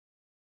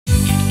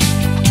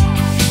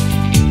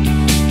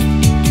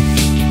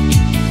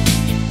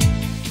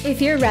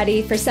If you're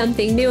ready for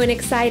something new and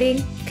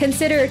exciting,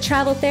 consider a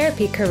travel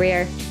therapy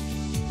career.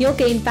 You'll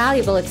gain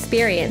valuable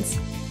experience,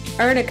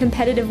 earn a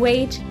competitive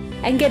wage,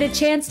 and get a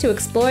chance to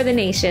explore the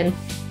nation.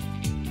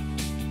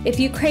 If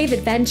you crave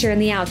adventure in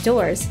the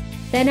outdoors,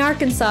 then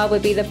Arkansas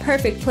would be the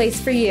perfect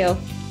place for you.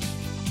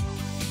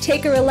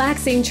 Take a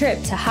relaxing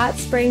trip to Hot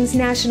Springs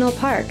National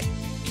Park,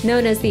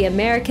 known as the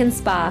American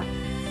Spa.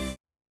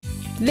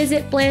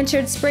 Visit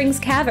Blanchard Springs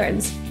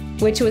Caverns,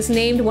 which was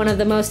named one of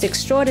the most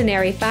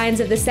extraordinary finds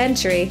of the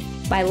century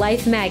by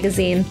Life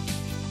magazine.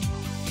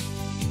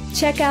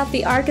 Check out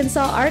the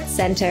Arkansas Arts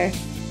Center,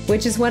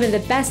 which is one of the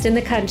best in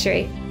the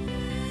country.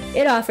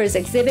 It offers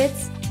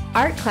exhibits,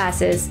 art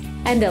classes,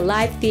 and a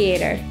live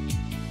theater.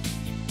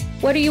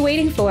 What are you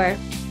waiting for?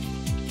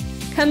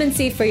 Come and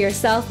see for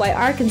yourself why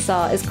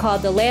Arkansas is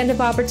called the land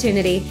of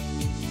opportunity.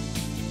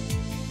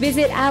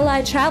 Visit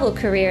Allied Travel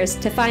Careers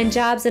to find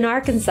jobs in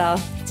Arkansas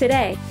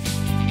today.